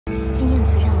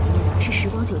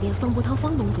酒店方伯涛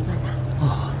方董主办的。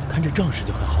啊，看这仗势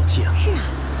就很豪气啊。是啊。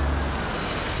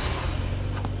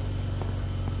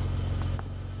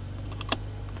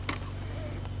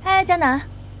哎，江南，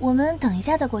我们等一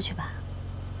下再过去吧。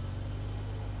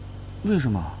为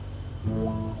什么？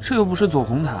这又不是走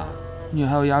红毯，你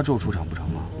还要压轴出场不成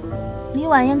吗？离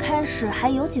晚宴开始还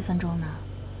有几分钟呢。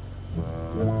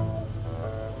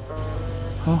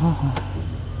好好好。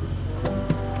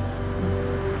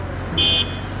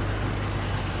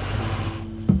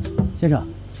先生，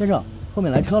先生，后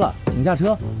面来车了，请下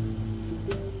车。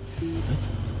哎，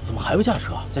怎么还不下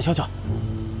车？再瞧瞧。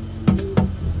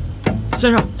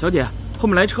先生，小姐，后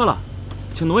面来车了，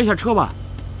请挪一下车吧。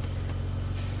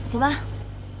走吧。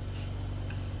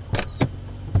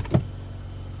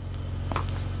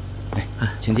哎，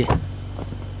请进。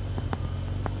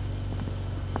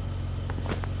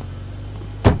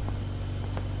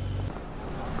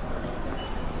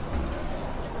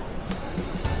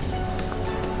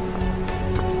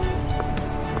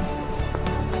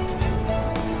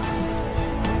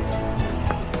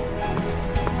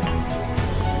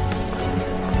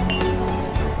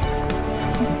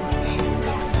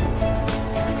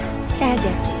夏小姐，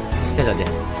夏小姐，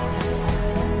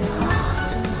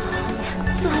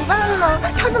怎么办了？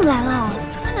他怎么来了？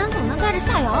江南怎么能带着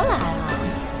夏瑶来啊？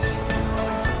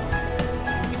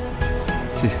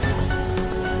谢谢。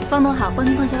方董好，帮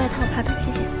您放下外套，怕冷，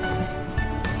谢谢。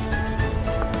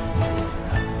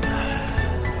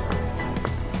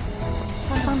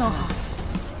方董好。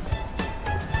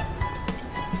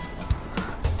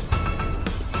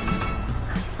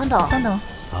方董，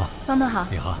啊，方董好。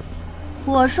你好。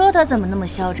我说他怎么那么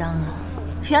嚣张啊？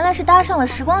原来是搭上了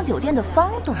时光酒店的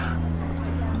方董。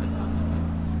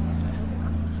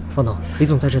方董，李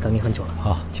总在这等你很久了。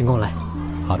好，请跟我来。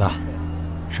好的，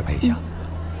失陪一下。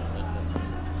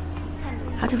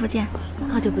好久不见，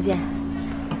好久不见。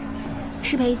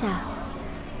失陪一下。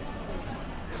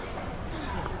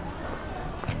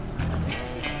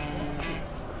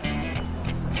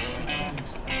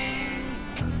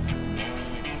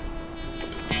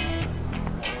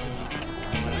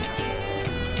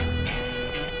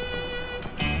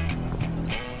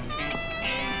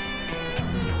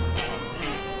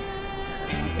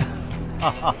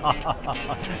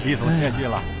李总谦虚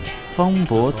了。方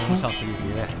伯涛，上次一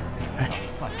别，哎，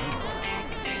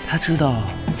他知道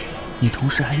你同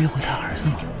时还约会他儿子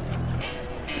吗？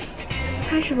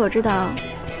他是否知道，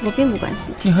我并不关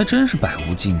心。你还真是百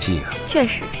无禁忌啊！确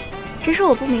实，只是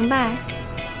我不明白，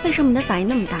为什么你的反应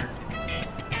那么大？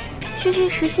区区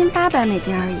时薪800美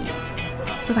金而已，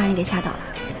就把你给吓到了。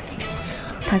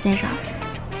唐先生，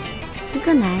一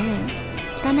个男人，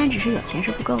单单只是有钱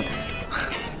是不够的。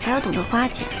还要懂得花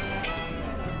钱。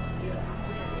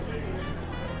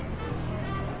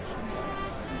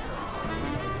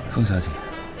风小姐，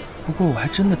不过我还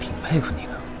真的挺佩服你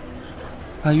的，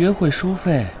把约会收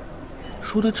费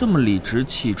说得这么理直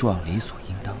气壮、理所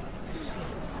应当的。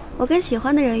我跟喜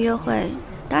欢的人约会，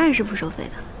当然是不收费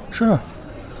的。是，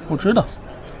我知道。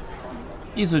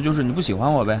意思就是你不喜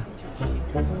欢我呗？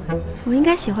我应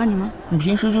该喜欢你吗？你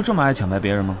平时就这么爱抢白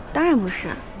别人吗？当然不是，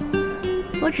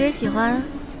我只是喜欢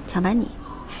抢白你。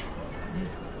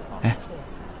哎，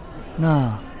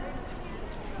那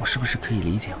我是不是可以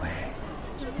理解为，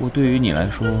我对于你来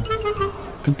说，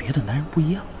跟别的男人不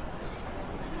一样？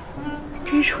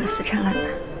真是会死缠烂打。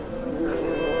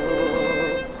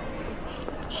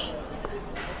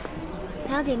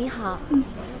谭小姐你好。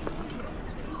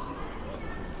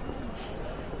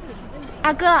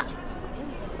二哥，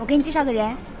我给你介绍个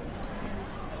人。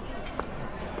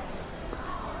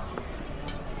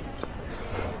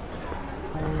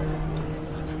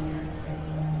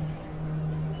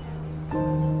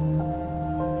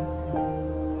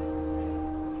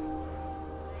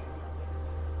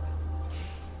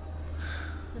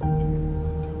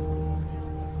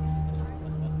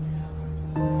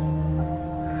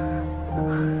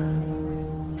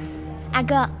二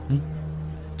哥，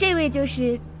这位就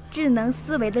是智能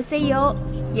思维的 CEO，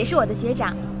 也是我的学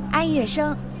长安月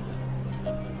生。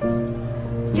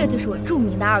这就是我著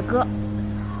名的二哥。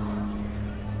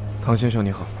唐先生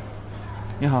你好。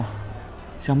你好，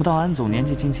想不到安总年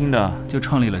纪轻轻的就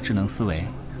创立了智能思维，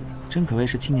真可谓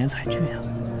是青年才俊啊。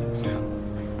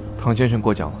唐先生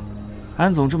过奖了。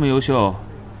安总这么优秀，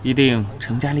一定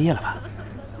成家立业了吧？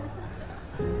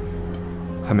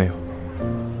还没有。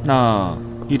那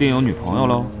一定有女朋友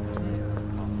喽？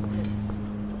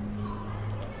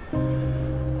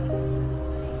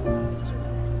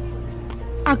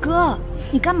二哥，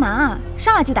你干嘛？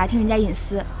上来就打听人家隐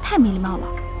私，太没礼貌了。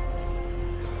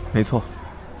没错，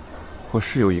我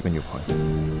是有一个女朋友。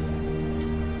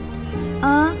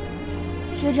啊，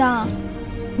学学长，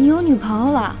你有女朋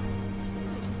友了？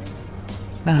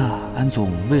那安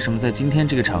总为什么在今天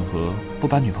这个场合不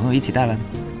把女朋友一起带来呢？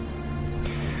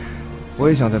我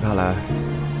也想带她来，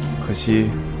可惜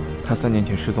她3年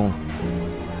前失踪了。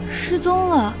失踪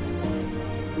了？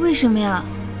为什么呀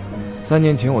？3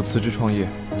年前我辞职创业，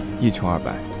一穷二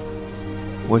白。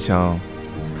我想，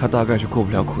她大概是过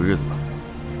不了苦日子吧。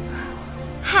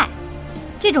嗨，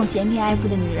这种嫌贫爱富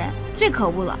的女人最可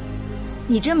恶了。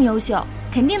你这么优秀，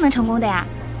肯定能成功的呀。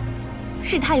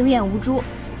是她有眼无珠。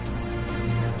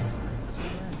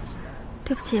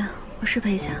对不起，我失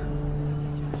陪一下。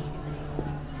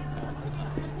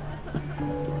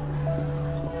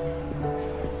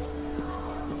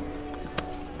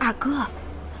二哥，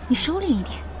你收敛一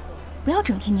点，不要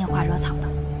整天拈花惹草的。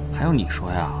还用你说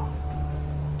呀？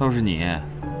倒是你，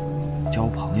交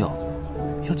朋友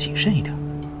要谨慎一点。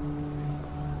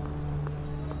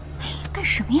干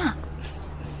什么呀？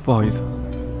不好意思，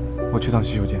我去趟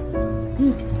洗手间。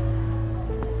嗯。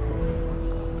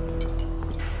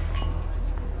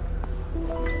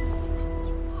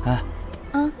哎。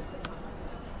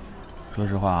说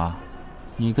实话啊，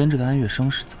你跟这个安月生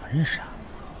是怎么认识啊？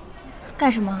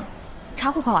干什么？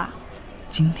查户口啊？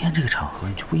今天这个场合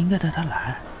你就不应该带他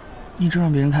来，你这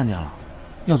让别人看见了，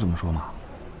要怎么说嘛？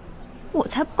我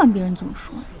才不管别人怎么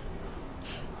说呢。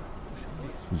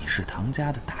你是唐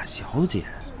家的大小姐，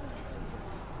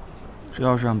这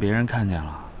要是让别人看见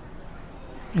了，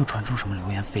又传出什么流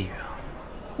言蜚语啊？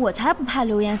我才不怕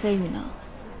流言蜚语呢，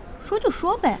说就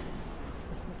说呗。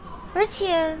而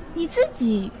且你自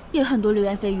己也很多流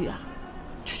言蜚语啊。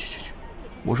去，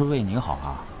我是为你好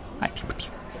啊，爱听不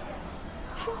听。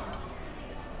哼。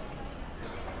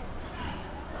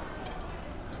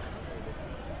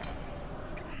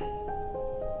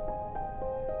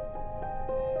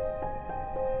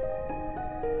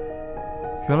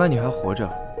原来你还活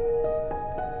着。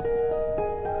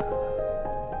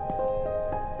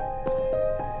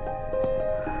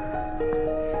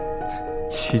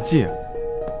奇迹，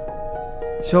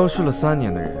消失了3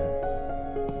年的人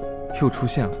又出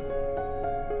现了。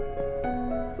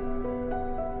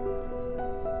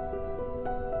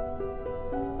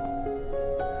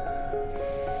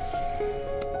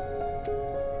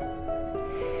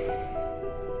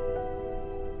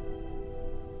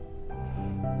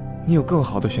你有更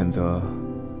好的选择，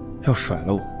要甩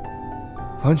了我，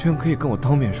完全可以跟我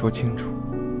当面说清楚。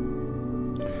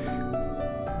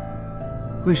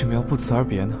为什么要不辞而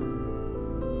别呢？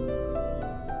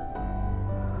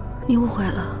你误会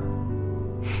了。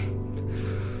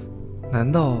难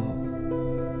道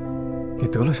你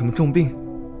得了什么重病，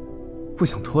不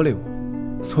想拖累我，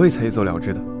所以才一走了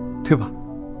之的，对吧？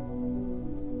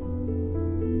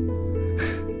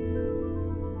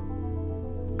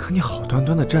可你好端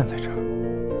端的站在这儿，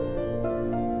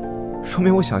说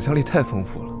明我想象力太丰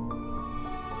富了。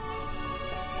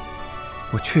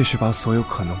我确实把所有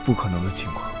可能不可能的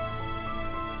情况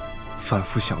反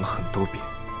复想了很多遍。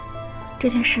这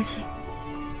件事情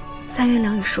3言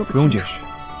2语说不清楚。不用解释。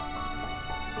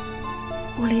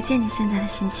我理解你现在的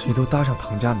心情。你都搭上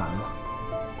唐家南了，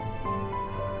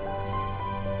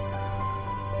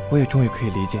我也终于可以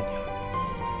理解你了。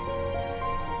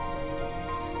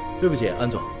对不起，安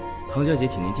总，唐小姐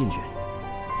请您进去。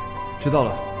知道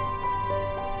了，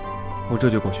我这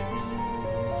就过去。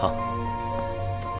好。